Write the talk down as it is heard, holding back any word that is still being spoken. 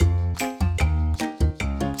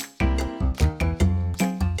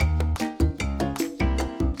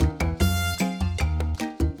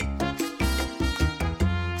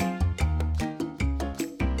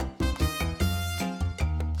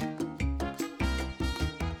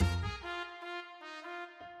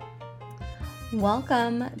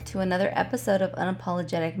Welcome to another episode of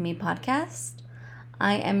Unapologetic Me podcast.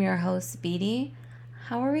 I am your host, Beatty.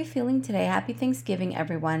 How are we feeling today? Happy Thanksgiving,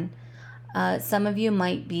 everyone. Some of you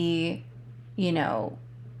might be,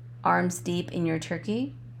 arms deep in your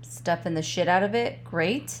turkey, stuffing the shit out of it.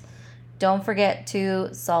 Great. Don't forget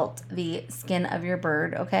to salt the skin of your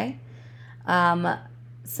bird, okay?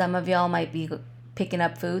 Some of y'all might be picking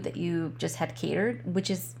up food that you just had catered, which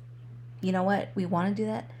is, you know what? We want to do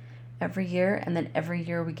that every year, and then every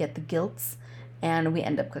year we get the guilts and we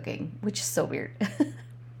end up cooking, which is so weird.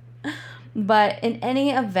 But in any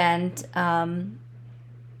event,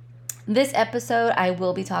 this episode I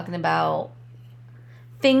will be talking about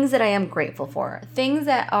things that I am grateful for, things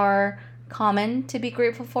that are common to be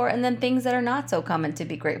grateful for, and then things that are not so common to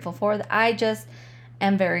be grateful for that I just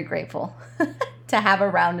am very grateful to have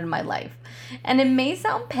around in my life. And it may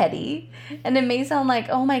sound petty, and it may sound like,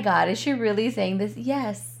 oh my God, is she really saying this?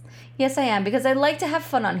 Yes, I am, because I like to have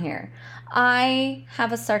fun on here. I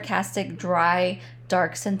have a sarcastic, dry,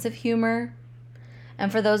 dark sense of humor.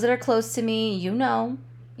 And for those that are close to me, you know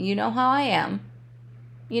how I am.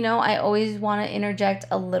 I always want to interject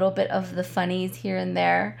a little bit of the funnies here and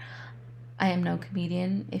there. I am no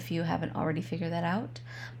comedian, if you haven't already figured that out.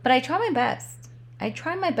 But I try my best. I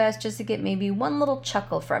try my best just to get maybe one little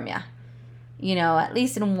chuckle from ya. At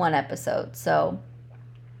least in one episode. So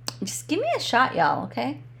just give me a shot, y'all,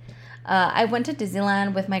 okay? I went to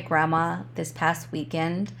Disneyland with my grandma this past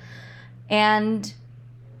weekend, and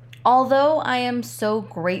although I am so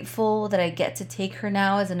grateful that I get to take her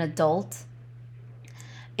now as an adult,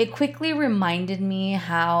 it quickly reminded me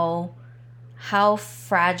how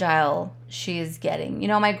fragile she is getting.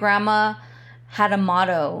 My grandma had a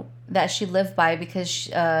motto that she lived by because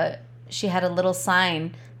she had a little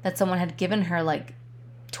sign that someone had given her like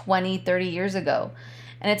 20, 30 years ago.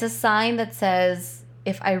 And it's a sign that says,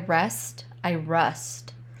 if I rest, I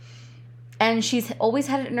rust. And she's always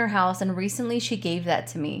had it in her house, and recently she gave that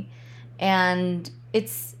to me. And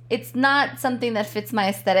it's not something that fits my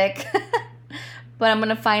aesthetic, but I'm going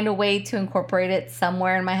to find a way to incorporate it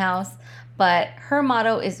somewhere in my house. But her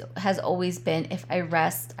motto has always been, if I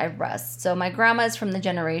rest, I rust. So my grandma is from the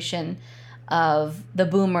generation of the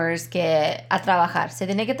boomers que a trabajar. Se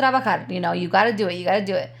tiene que trabajar. You got to do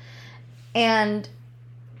it. And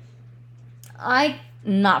I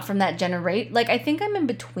not from that generation. Like, I think I'm in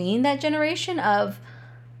between that generation of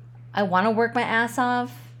I want to work my ass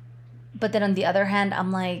off, but then on the other hand,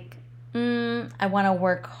 I'm like, I want to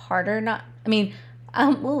work harder. I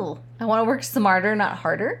want to work smarter, not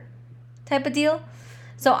harder type of deal.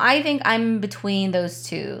 So I think I'm in between those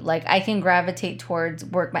two. Like, I can gravitate towards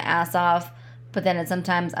work my ass off, but then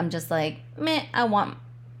sometimes I'm just like, meh, I want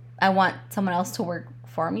someone else to work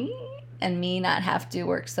for me and me not have to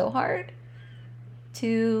work so hard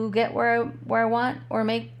to get where I want or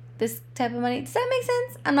make this type of money. Does that make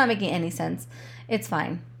sense? I'm not making any sense. It's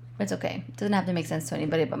fine. It's okay. It doesn't have to make sense to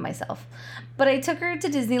anybody but myself. But I took her to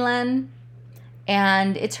Disneyland,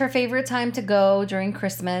 and it's her favorite time to go during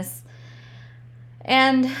Christmas.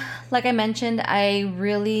 And like I mentioned,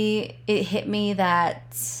 it hit me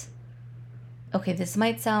that, okay, this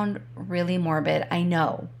might sound really morbid. I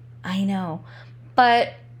know.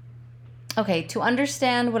 But okay, to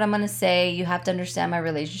understand what I'm going to say, you have to understand my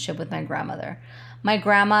relationship with my grandmother. My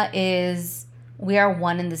grandma we are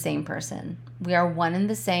one and the same person. We are one and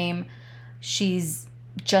the same. She's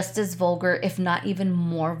just as vulgar, if not even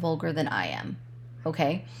more vulgar than I am.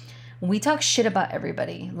 Okay? We talk shit about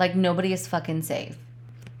everybody. Like, nobody is fucking safe.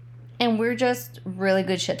 And we're just really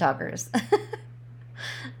good shit talkers.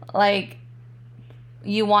 Like,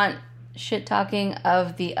 you want shit talking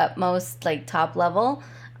of the utmost, like, top level,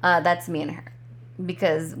 that's me and her,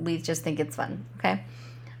 because we just think it's fun, okay?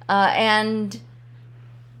 And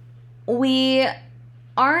we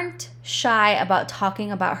aren't shy about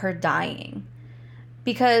talking about her dying,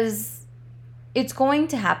 because it's going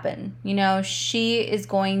to happen. She is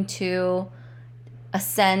going to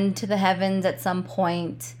ascend to the heavens at some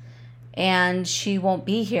point, and she won't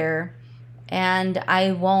be here, and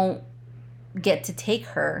I won't get to take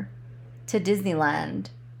her to Disneyland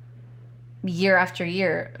year after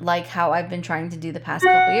year, like how I've been trying to do the past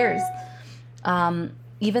couple years.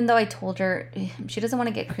 Even though I told her she doesn't want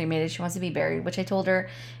to get cremated, she wants to be buried, which I told her,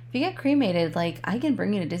 if you get cremated, like, I can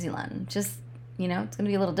bring you to Disneyland. Just, it's going to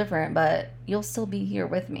be a little different, but you'll still be here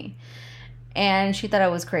with me. And she thought I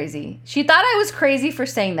was crazy. She thought I was crazy for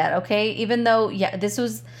saying that, okay? Even though, yeah, this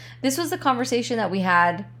was the conversation that we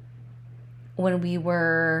had when we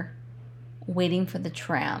were waiting for the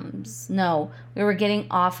trams. No, we were getting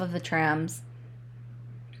off of the trams.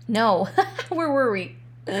 No, where were we?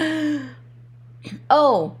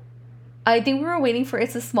 Oh, I think we were waiting for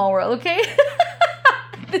It's a Small World, okay?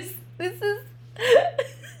 This is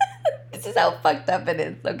this is how fucked up it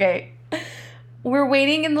is, okay? We're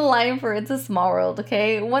waiting in the line for It's a Small World,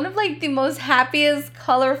 okay? One of like the most happiest,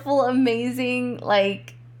 colorful, amazing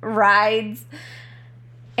like rides.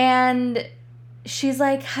 And she's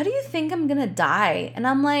like, "How do you think I'm gonna die?" And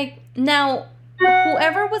I'm like, now,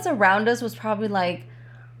 whoever was around us was probably like,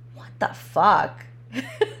 "What the fuck?"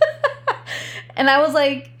 And I was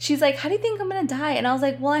like, she's like, "How do you think I'm gonna die?" And I was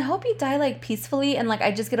like, "Well, I hope you die like peacefully." And like,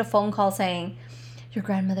 I just get a phone call saying, "Your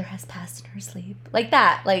grandmother has passed in her sleep." Like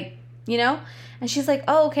that, like, you know? And she's like,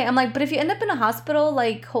 "Oh, okay." I'm like, "But if you end up in a hospital,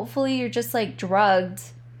 like, hopefully you're just like drugged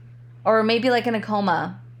or maybe like in a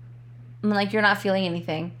coma. And like, you're not feeling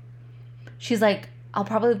anything." She's like, "I'll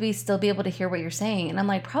probably still be able to hear what you're saying." And I'm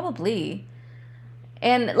like, "Probably."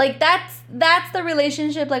 And like, that's the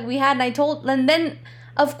relationship like we had. And then,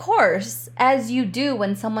 of course, as you do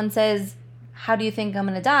when someone says, "How do you think I'm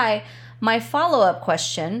gonna die?" My follow-up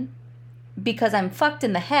question, because I'm fucked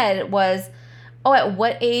in the head, was, "Oh, at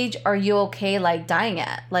what age are you okay like dying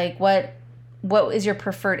at? Like what is your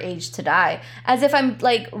preferred age to die?" As if I'm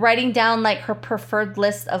like writing down like her preferred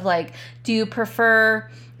list of like, do you prefer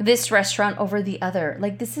this restaurant over the other?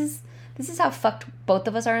 Like, this is how fucked both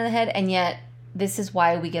of us are in the head, and yet this is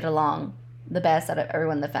why we get along the best out of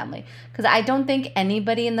everyone in the family. Because I don't think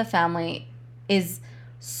anybody in the family is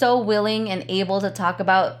so willing and able to talk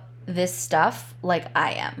about this stuff like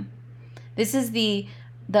I am. This is the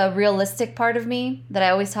realistic part of me that I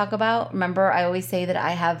always talk about. Remember, I always say that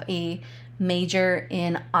I have a major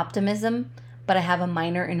in optimism, but I have a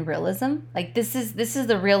minor in realism. Like, this is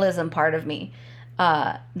the realism part of me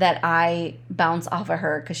that I bounce off of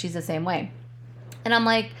her, because she's the same way. And I'm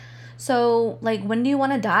like, "So like, when do you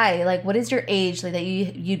want to die? Like, what is your age like that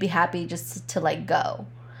you'd be happy just to like go?"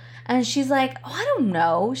 And she's like, "Oh, I don't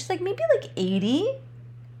know." She's like, "Maybe like 80,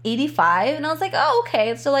 85." And I was like, "Oh,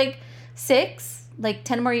 okay. So like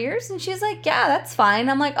 10 more years?" And she's like, "Yeah, that's fine."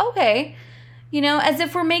 I'm like, "Okay." You know, as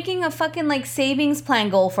if we're making a fucking like savings plan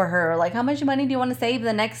goal for her. Like, how much money do you want to save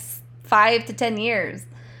the next 5 to 10 years?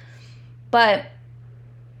 But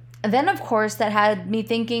then, of course, that had me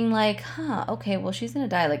thinking like, okay, well, she's going to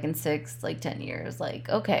die like in 6, like 10 years. Like,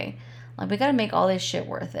 okay, like we got to make all this shit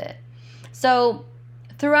worth it. So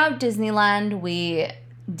throughout Disneyland, we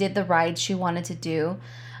did the rides she wanted to do.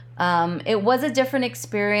 It was a different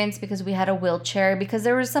experience because we had a wheelchair, because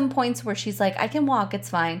there were some points where she's like, "I can walk,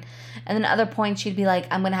 it's fine." And then other points she'd be like,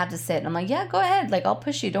 "I'm going to have to sit." And I'm like, "Yeah, go ahead. Like, I'll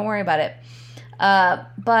push you. Don't worry about it."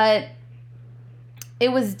 But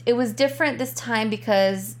it was different this time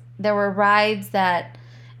because there were rides that,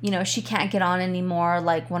 you know, she can't get on anymore.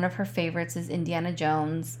 Like, one of her favorites is Indiana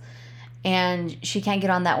Jones. And she can't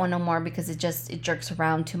get on that one no more because it jerks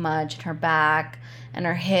around too much in her back and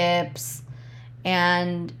her hips.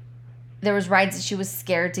 And there was rides that she was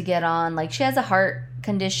scared to get on. Like, she has a heart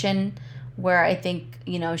condition where I think,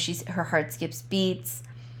 you know, her heart skips beats.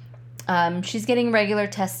 She's getting regular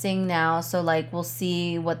testing now, so like we'll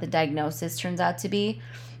see what the diagnosis turns out to be.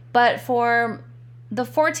 But for the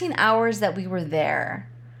 14 hours that we were there,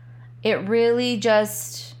 it really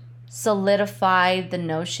just solidified the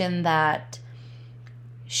notion that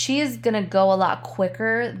she is going to go a lot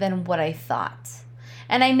quicker than what I thought.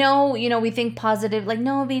 And I know, you know, we think positive, like,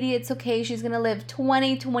 "No, Vidi, it's okay. She's going to live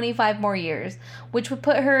 20, 25 more years," which would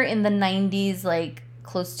put her in the 90s, like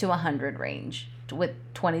close to 100 range with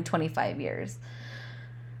 20, 25 years.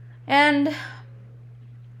 And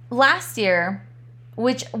last year,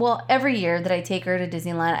 every year that I take her to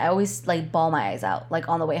Disneyland, I always like bawl my eyes out, like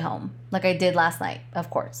on the way home, like I did last night, of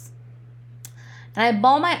course. And I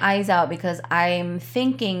bawl my eyes out because I'm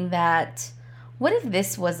thinking that, what if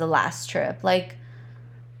this was the last trip? Like,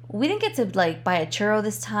 we didn't get to like buy a churro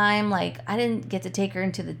this time. Like, I didn't get to take her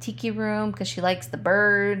into the tiki room because she likes the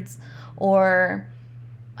birds. Or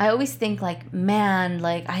I always think like, man,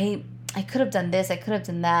 like I could have done this, I could have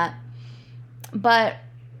done that. But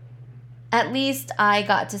at least I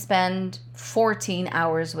got to spend 14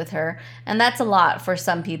 hours with her. And that's a lot for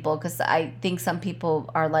some people, because I think some people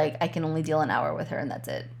are like, "I can only deal an hour with her and that's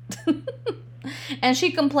it." And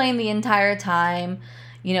she complained the entire time,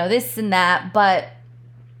 you know, this and that. But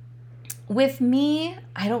with me,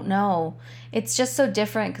 I don't know. It's just so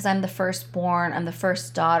different because I'm the firstborn. I'm the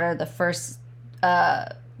first daughter, the first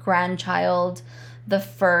grandchild, the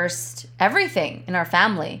first everything in our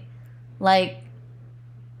family. Like,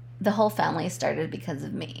 the whole family started because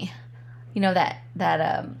of me. You know that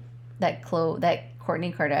Kourtney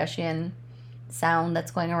Kardashian sound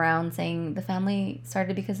that's going around saying the family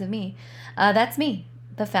started because of me. That's me.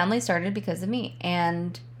 The family started because of me.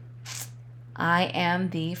 And I am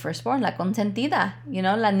the firstborn, la consentida,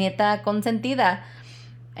 la nieta consentida.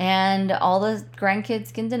 And all the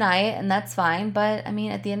grandkids can deny it, and that's fine. But, I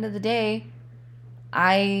mean, at the end of the day,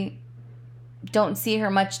 I don't see her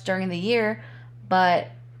much during the year.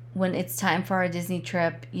 But when it's time for our Disney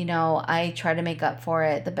trip, I try to make up for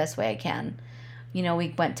it the best way I can.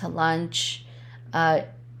 We went to lunch.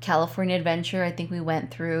 California Adventure, I think we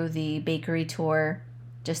went through the bakery tour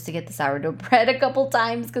just to get the sourdough bread a couple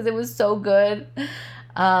times because it was so good.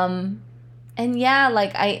 And yeah,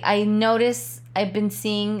 like I notice I've been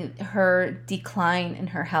seeing her decline in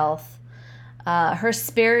her health. Her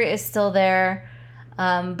spirit is still there,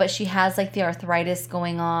 but she has like the arthritis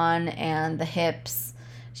going on and the hips.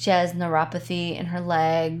 She has neuropathy in her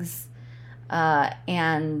legs,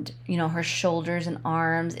 and her shoulders and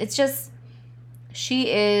arms. It's just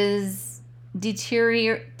she is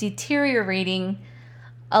deteriorating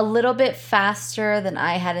a little bit faster than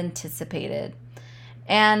I had anticipated.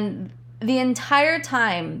 And the entire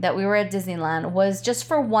time that we were at Disneyland was just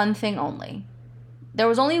for one thing only. There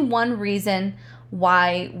was only one reason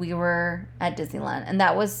why we were at Disneyland, and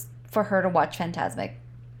that was for her to watch Fantasmic.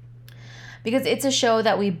 Because it's a show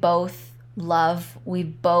that we both love. We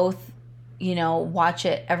both, watch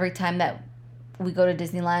it every time that we go to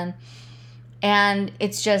Disneyland. And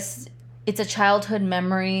it's a childhood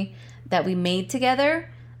memory that we made together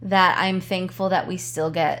that I'm thankful that we still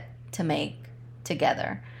get to make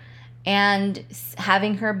together. And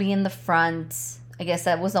having her be in the front, I guess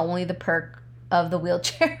that was only the perk of the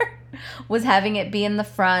wheelchair, was having it be in the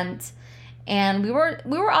front. And we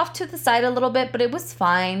were off to the side a little bit, but it was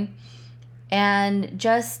fine. And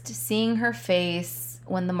just seeing her face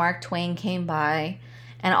when the Mark Twain came by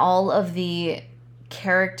and all of the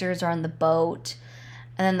characters are on the boat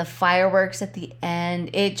and then the fireworks at the end,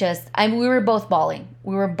 we were both bawling.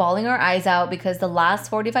 We were bawling our eyes out because the last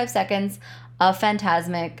 45 seconds of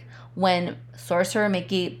Fantasmic, when Sorcerer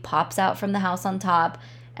Mickey pops out from the house on top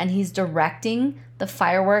and he's directing the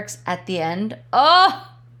fireworks at the end. Oh,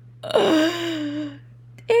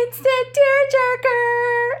 instant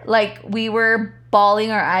tearjerker. Like, we were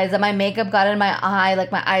bawling our eyes out. My makeup got in my eye.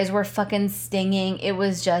 Like, my eyes were fucking stinging. It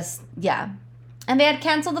was just, yeah. And they had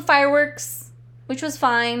canceled the fireworks, which was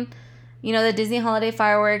fine. The Disney holiday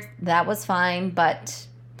fireworks, that was fine. But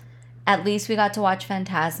at least we got to watch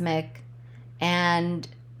Fantasmic. And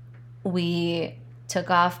we took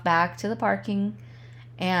off back to the parking,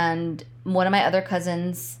 and one of my other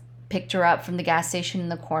cousins picked her up from the gas station in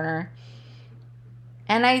the corner.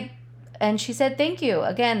 And she said, thank you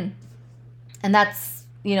again. And that's,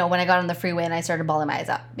 when I got on the freeway and I started bawling my eyes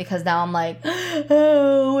out because now I'm like,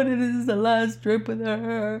 oh, what if this is the last trip with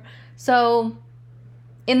her? So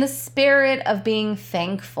in the spirit of being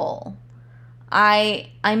thankful,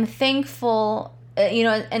 I'm thankful,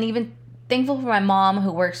 and even thankful for my mom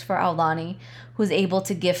who works for Aulani, who's able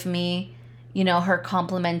to give me, her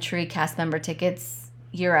complimentary cast member tickets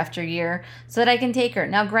year after year so that I can take her.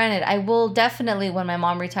 Now, granted, I will definitely, when my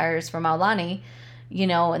mom retires from Aulani,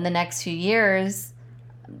 in the next few years,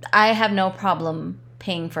 I have no problem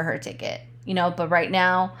paying for her ticket, but right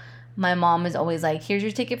now, my mom is always like, here's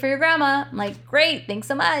your ticket for your grandma. I'm like, great, thanks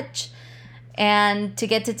so much. And to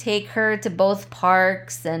get to take her to both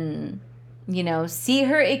parks and see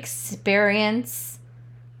her experience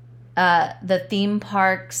the theme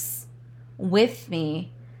parks with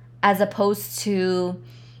me, as opposed to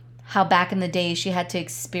how back in the day she had to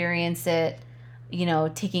experience it,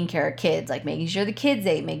 taking care of kids, like making sure the kids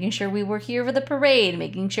ate, making sure we were here for the parade,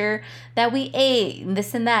 making sure that we ate, and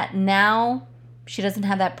this and that. Now she doesn't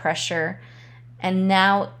have that pressure. And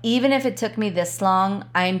now, even if it took me this long,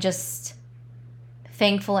 I'm just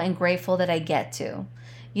thankful and grateful that I get to.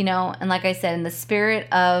 And like I said, in the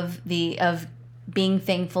spirit of being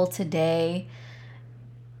thankful today,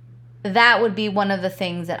 that would be one of the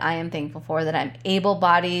things that I am thankful for, that I'm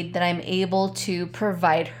able-bodied, that I'm able to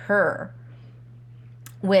provide her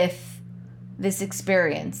with this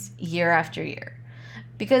experience year after year.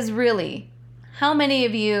 Because really, how many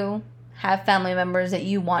of you have family members that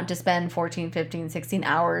you want to spend 14, 15, 16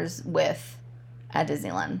 hours with at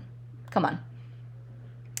Disneyland? Come on.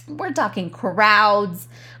 We're talking crowds,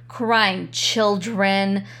 crying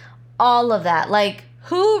children, all of that. Like,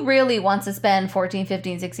 who really wants to spend 14,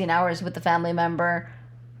 15, 16 hours with a family member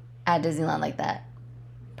at Disneyland like that?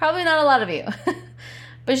 Probably not a lot of you.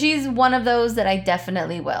 But she's one of those that I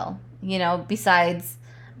definitely will, besides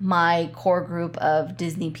my core group of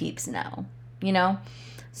Disney peeps now,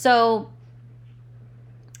 So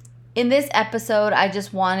in this episode, I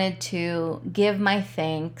just wanted to give my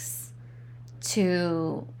thanks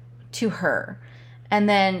to her, and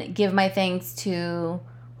then give my thanks to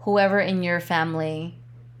whoever in your family,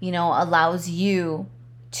 allows you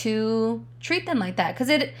to treat them like that. Because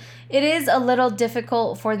it is a little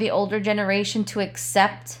difficult for the older generation to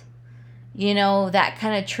accept, that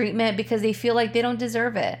kind of treatment because they feel like they don't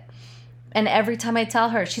deserve it. And every time I tell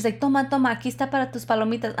her, she's like, toma, aquí está para tus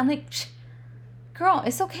palomitas. I'm like, girl,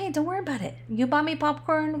 it's okay. Don't worry about it. You bought me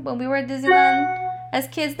popcorn when we were at Disneyland as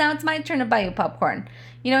kids. Now it's my turn to buy you popcorn.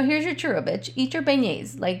 Here's your churro, bitch. Eat your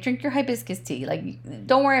beignets. Like, drink your hibiscus tea. Like,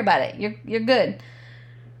 don't worry about it. You're good.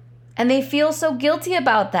 And they feel so guilty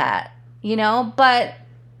about that, But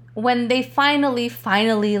when they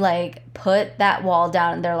finally, like, put that wall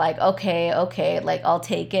down and they're like, okay, like, I'll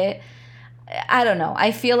take it. I don't know.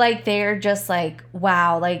 I feel like they're just like,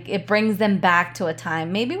 wow, like, it brings them back to a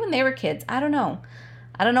time. Maybe when they were kids. I don't know.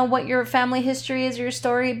 I don't know what your family history is, your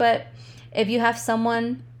story, but if you have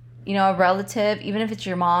someone, a relative, even if it's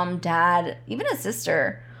your mom, dad, even a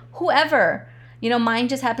sister, whoever, mine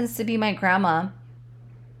just happens to be my grandma,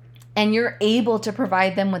 and you're able to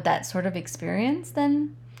provide them with that sort of experience,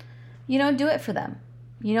 then, do it for them,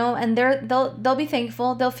 and they'll be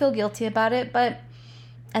thankful. They'll feel guilty about it, but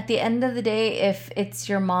at the end of the day, if it's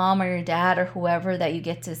your mom or your dad or whoever that you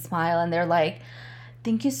get to smile and they're like,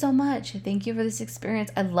 thank you so much. Thank you for this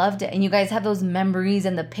experience. I loved it. And you guys have those memories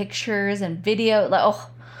and the pictures and video.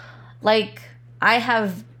 Like I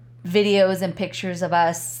have videos and pictures of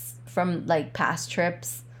us from like past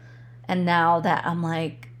trips. And now that I'm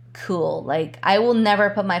like, cool. Like I will never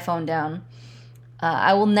put my phone down.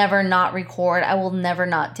 I will never not record. I will never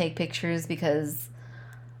not take pictures because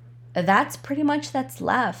that's pretty much that's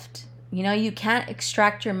left. You can't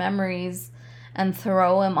extract your memories and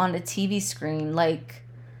throw them on a TV screen like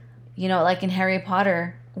in Harry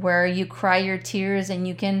Potter where you cry your tears and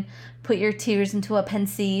you can put your tears into a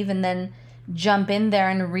pensieve and then jump in there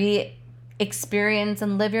and re-experience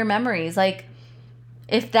and live your memories. Like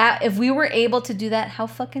if we were able to do that, how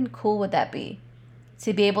fucking cool would that be?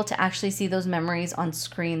 To be able to actually see those memories on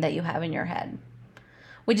screen that you have in your head.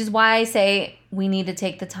 Which is why I say we need to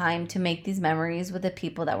take the time to make these memories with the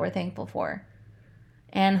people that we're thankful for.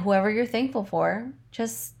 And whoever you're thankful for,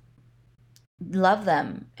 just love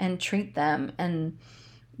them and treat them and,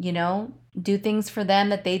 do things for them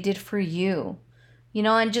that they did for you.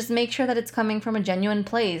 And just make sure that it's coming from a genuine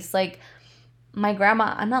place. Like my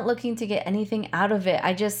grandma, I'm not looking to get anything out of it.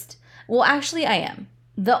 Actually I am.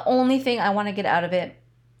 The only thing I want to get out of it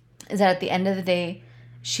is that at the end of the day,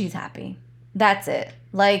 she's happy. That's it.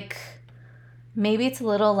 Like, maybe it's a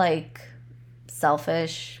little, like,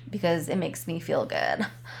 selfish because it makes me feel good.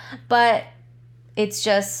 But it's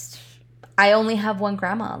just, I only have one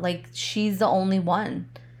grandma. Like, she's the only one.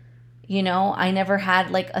 I never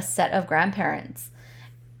had, like, a set of grandparents.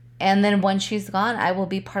 And then once she's gone, I will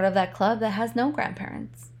be part of that club that has no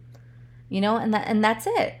grandparents. And that's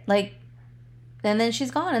it. Like, and then she's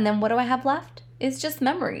gone. And then what do I have left? It's just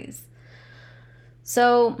memories.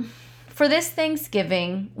 So for this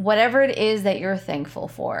Thanksgiving, whatever it is that you're thankful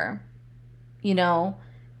for,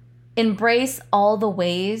 embrace all the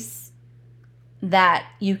ways that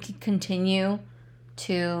you can continue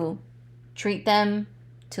to treat them,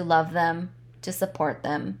 to love them, to support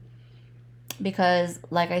them. Because,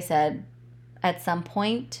 like I said, at some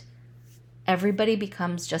point, everybody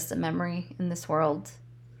becomes just a memory in this world.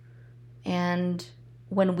 And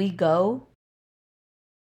when we go,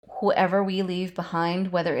 whoever we leave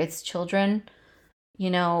behind, whether it's children,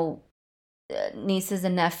 nieces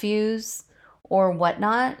and nephews or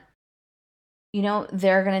whatnot,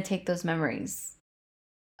 they're going to take those memories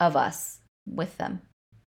of us with them.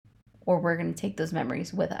 Or we're going to take those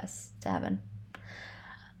memories with us to heaven.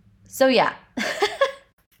 So yeah,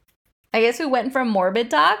 I guess we went from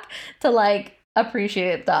morbid talk to like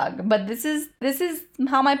appreciative talk. But this is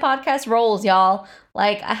how my podcast rolls, y'all.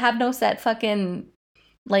 Like I have no set fucking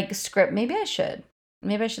like script. Maybe I should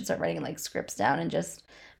start writing like scripts down and just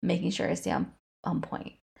making sure I stay on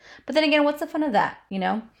point. But then again, what's the fun of that,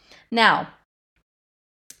 Now,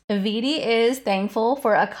 Vidi is thankful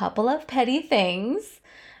for a couple of petty things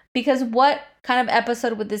because what kind of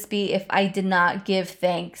episode would this be if I did not give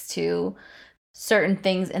thanks to certain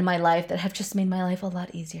things in my life that have just made my life a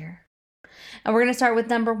lot easier? And we're going to start with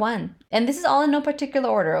number 1. And this is all in no particular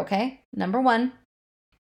order, okay? Number 1.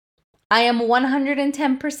 I am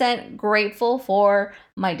 110% grateful for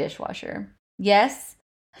my dishwasher. Yes.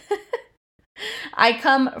 I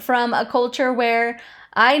come from a culture where,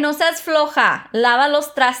 ay, no seas floja, lava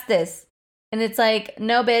los trastes. And it's like,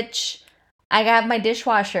 no, bitch, I have my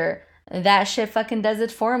dishwasher. That shit fucking does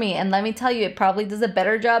it for me. And let me tell you, it probably does a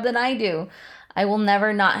better job than I do. I will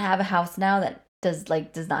never not have a house now that does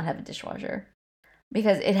not have a dishwasher.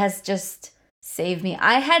 Because it has just Save me.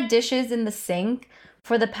 I had dishes in the sink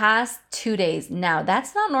for the past 2 days. Now,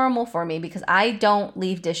 that's not normal for me because I don't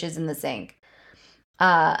leave dishes in the sink.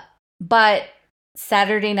 But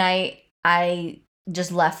Saturday night, I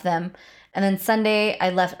just left them. And then Sunday, I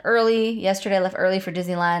left early. Yesterday, I left early for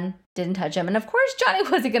Disneyland. Didn't touch them. And of course, Johnny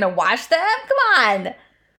wasn't going to wash them. Come on.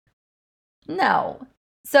 No.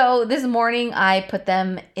 So this morning, I put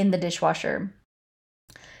them in the dishwasher.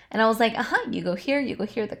 And I was like, you go here,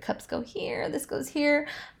 the cups go here, this goes here.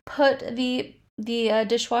 Put the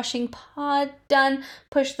dishwashing pod, done.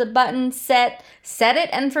 Push the button, set it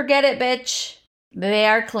and forget it, bitch. They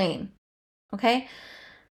are clean. Okay?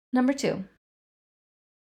 Number 2.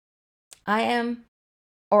 I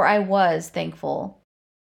was thankful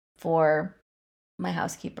for my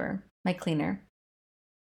housekeeper, my cleaner.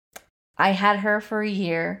 I had her for a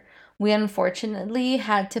year. We unfortunately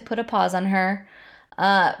had to put a pause on her.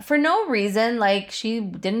 For no reason, like she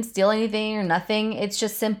didn't steal anything or nothing. It's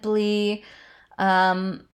just simply,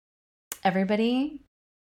 everybody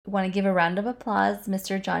want to give a round of applause.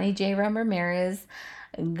 Mr. Johnny J. Ramirez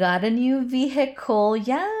got a new vehicle.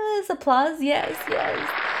 Yes, applause. Yes.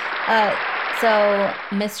 So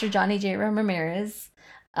Mr. Johnny J. Ramirez,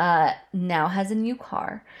 now has a new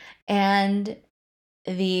car, and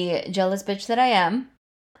the jealous bitch that I am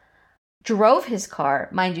drove his car.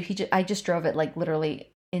 Mind you, I just drove it like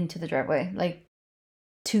literally into the driveway, like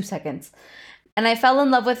 2 seconds. And I fell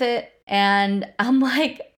in love with it. And I'm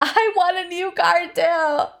like, I want a new car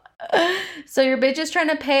too. So your bitch is trying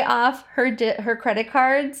to pay off her credit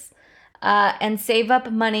cards and save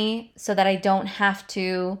up money so that I don't have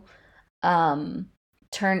to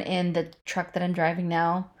turn in the truck that I'm driving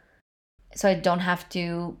now. So I don't have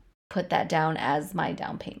to put that down as my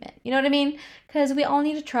down payment. You know what I mean? Because we all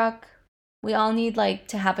need a truck. We all need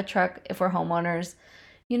to have a truck if we're homeowners.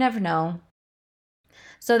 You never know.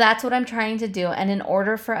 So that's what I'm trying to do. And in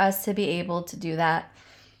order for us to be able to do that,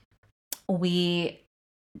 we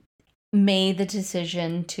made the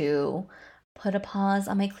decision to put a pause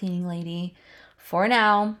on my cleaning lady for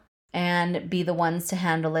now and be the ones to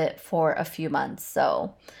handle it for a few months.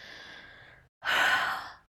 So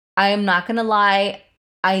I am not going to lie.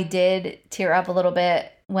 I did tear up a little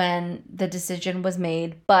bit when the decision was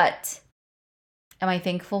made, but am I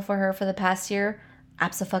thankful for her for the past year?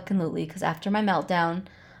 Abso-fucking-lutely, because after my meltdown,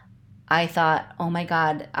 I thought, oh my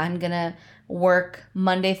God, I'm going to work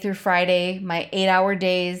Monday through Friday, my 8-hour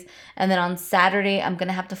days, and then on Saturday, I'm going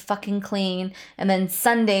to have to fucking clean, and then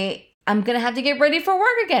Sunday, I'm going to have to get ready for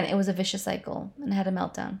work again. It was a vicious cycle, and I had a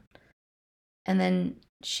meltdown. And then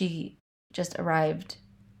she just arrived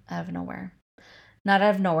out of nowhere. Not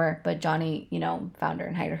out of nowhere, but Johnny, found her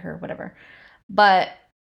and hired her, whatever. But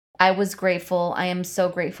I was grateful. I am so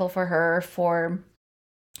grateful for her for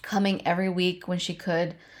coming every week when she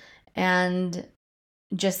could and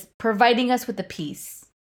just providing us with the peace.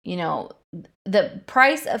 The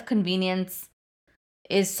price of convenience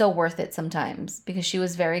is so worth it sometimes because she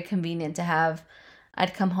was very convenient to have.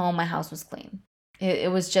 I'd come home, my house was clean.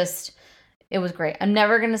 It was great. I'm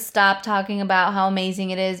never going to stop talking about how amazing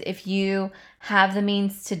it is if you have the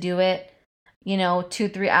means to do it,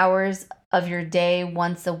 2-3 hours of your day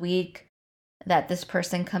once a week that this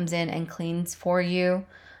person comes in and cleans for you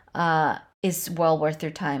is well worth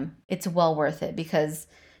your time. It's well worth it because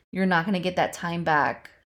you're not going to get that time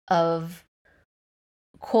back of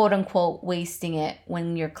quote unquote wasting it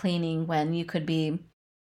when you're cleaning, when you could be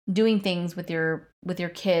doing things with your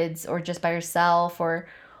kids or just by yourself or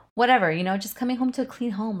whatever, just coming home to a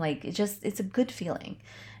clean home. Like it's a good feeling.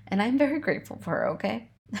 And I'm very grateful for her, okay?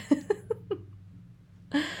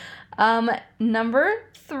 Number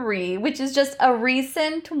 3, which is just a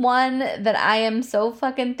recent one that I am so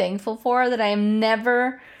fucking thankful for, that I am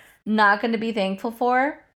never not going to be thankful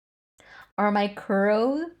for, are my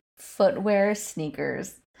Kuro footwear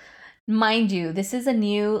sneakers. Mind you, this is a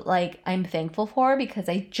new, I'm thankful for because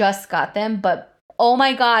I just got them, but oh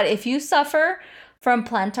my God, if you suffer from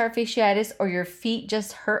plantar fasciitis or your feet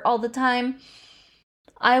just hurt all the time,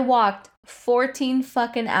 I walked 14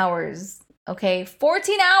 fucking hours, okay?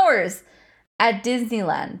 14 hours at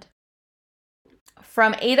Disneyland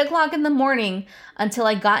from 8 o'clock in the morning until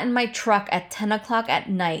I got in my truck at 10 o'clock at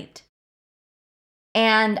night.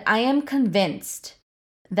 And I am convinced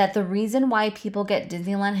that the reason why people get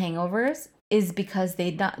Disneyland hangovers is because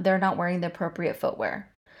they're not wearing the appropriate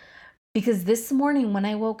footwear. Because this morning when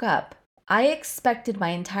I woke up, I expected my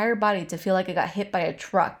entire body to feel like I got hit by a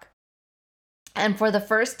truck. And for the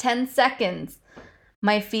first 10 seconds,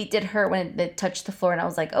 my feet did hurt when it touched the floor. And I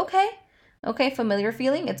was like, okay, familiar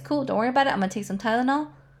feeling. It's cool. Don't worry about it. I'm going to take some Tylenol.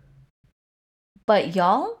 But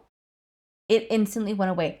y'all, it instantly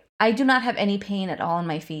went away. I do not have any pain at all in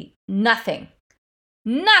my feet. Nothing.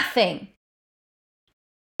 Nothing.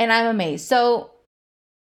 And I'm amazed. So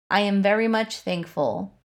I am very much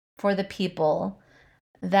thankful for the people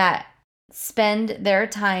that spend their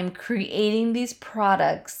time creating these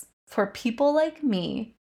products for people like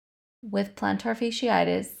me with plantar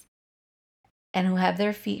fasciitis and who have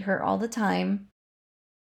their feet hurt all the time.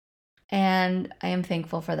 And I am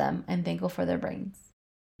thankful for them. I'm thankful for their brains.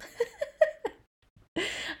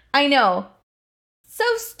 I know. So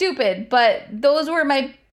stupid, but those were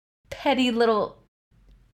my petty little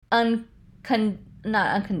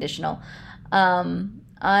unconventional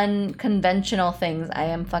things I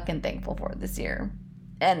am fucking thankful for this year.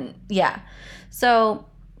 And yeah. So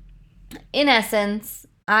in essence,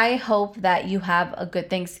 I hope that you have a good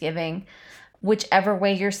Thanksgiving, whichever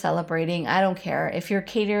way you're celebrating. I don't care if you're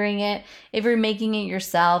catering it, if you're making it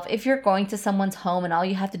yourself, if you're going to someone's home and all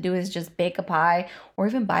you have to do is just bake a pie or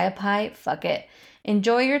even buy a pie, fuck it.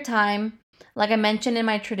 Enjoy your time. Like I mentioned in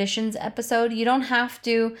my traditions episode, you don't have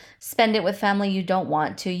to spend it with family you don't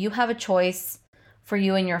want to. You have a choice for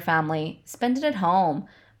you and your family. Spend it at home.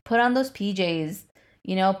 Put on those PJs,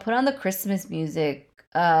 put on the Christmas music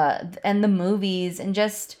and the movies and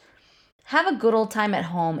just have a good old time at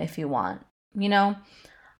home if you want.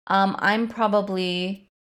 I'm probably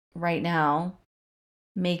right now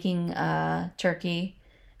making turkey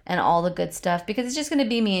and all the good stuff because it's just going to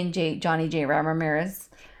be me and Johnny J. Ramirez.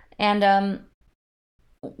 And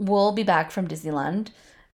we'll be back from Disneyland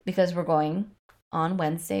because we're going on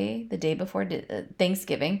Wednesday, the day before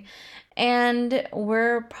Thanksgiving. And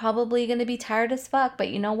we're probably going to be tired as fuck. But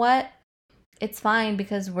you know what? It's fine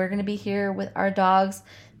because we're going to be here with our dogs.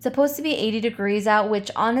 It's supposed to be 80 degrees out,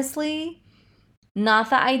 which honestly, not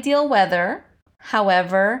the ideal weather.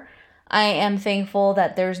 However, I am thankful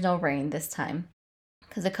that there's no rain this time.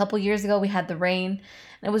 Because a couple years ago we had the rain.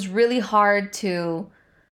 And it was really hard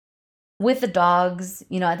with the dogs,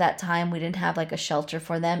 at that time we didn't have like a shelter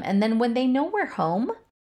for them. And then when they know we're home,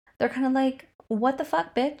 they're kind of like, what the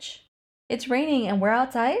fuck, bitch? It's raining and we're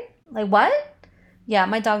outside? Like, what? Yeah,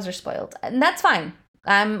 my dogs are spoiled. And that's fine.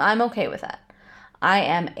 I'm okay with that. I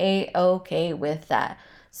am A-okay with that.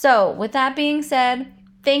 So with that being said,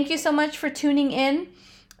 thank you so much for tuning in.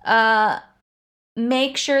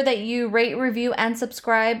 Make sure that you rate, review, and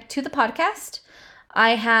subscribe to the podcast.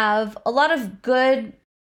 I have a lot of good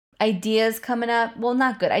ideas coming up. Well,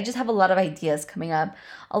 not good. I just have a lot of ideas coming up.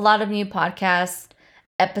 A lot of new podcast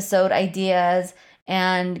episode ideas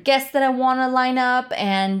and guests that I want to line up.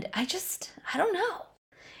 And I don't know.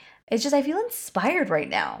 It's just, I feel inspired right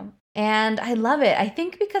now. And I love it. I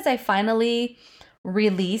think because I finally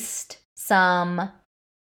released some,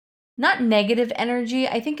 not negative energy.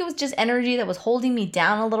 I think it was just energy that was holding me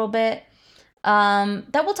down a little bit. That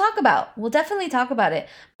we'll talk about. We'll definitely talk about it.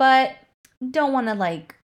 But don't want to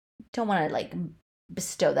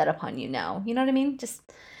bestow that upon you now. You know what I mean?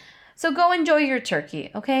 So go enjoy your turkey,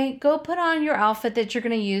 okay? Go put on your outfit that you're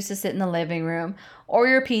going to use to sit in the living room or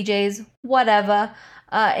your PJs, whatever.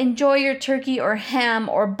 Enjoy your turkey or ham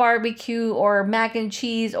or barbecue or mac and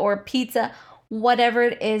cheese or pizza, whatever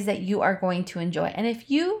it is that you are going to enjoy. And if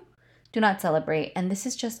you do not celebrate and this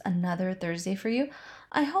is just another Thursday for you,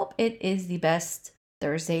 I hope it is the best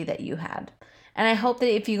Thursday that you had. And I hope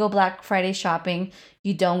that if you go Black Friday shopping,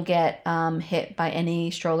 you don't get hit by any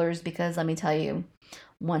strollers because let me tell you,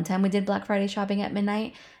 one time we did Black Friday shopping at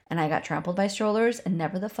midnight and I got trampled by strollers and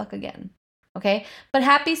never the fuck again. Okay? But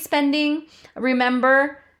happy spending.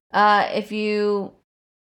 Remember, when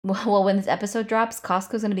this episode drops,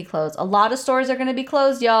 Costco's going to be closed. A lot of stores are going to be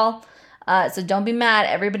closed, y'all. So don't be mad.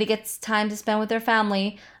 Everybody gets time to spend with their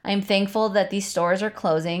family. I'm thankful that these stores are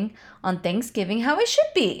closing on Thanksgiving, how it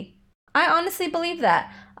should be. I honestly believe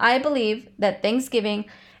that. I believe that Thanksgiving,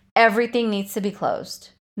 everything needs to be closed.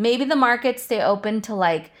 Maybe the markets stay open till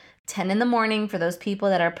like 10 in the morning for those people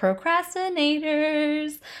that are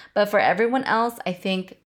procrastinators. But for everyone else, I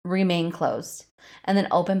think remain closed and then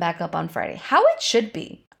open back up on Friday. How it should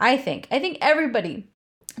be, I think. I think everybody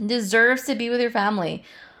deserves to be with your family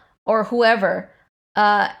or whoever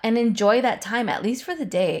and enjoy that time, at least for the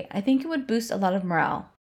day. I think it would boost a lot of morale.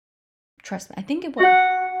 Trust me, I think it would.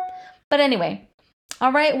 But anyway,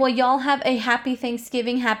 all right, well, y'all have a happy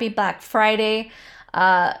Thanksgiving, happy Black Friday.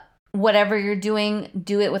 Whatever you're doing,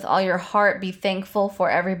 do it with all your heart. Be thankful for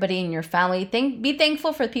everybody in your family. Be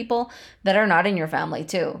thankful for people that are not in your family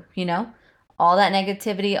too, All that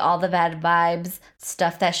negativity, all the bad vibes,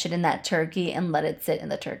 stuff that shit in that turkey and let it sit in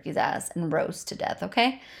the turkey's ass and roast to death,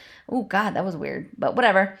 okay? Oh, God, that was weird, but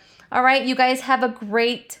whatever. All right, you guys have a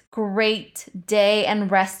great, great day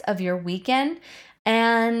and rest of your weekend.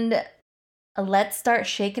 And Let's start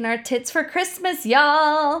shaking our tits for Christmas,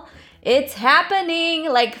 y'all. It's happening.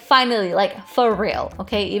 Like, finally, like, for real.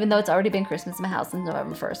 Okay, even though it's already been Christmas in my house since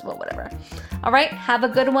November 1st, but whatever. All right, have a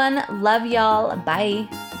good one. Love y'all. Bye.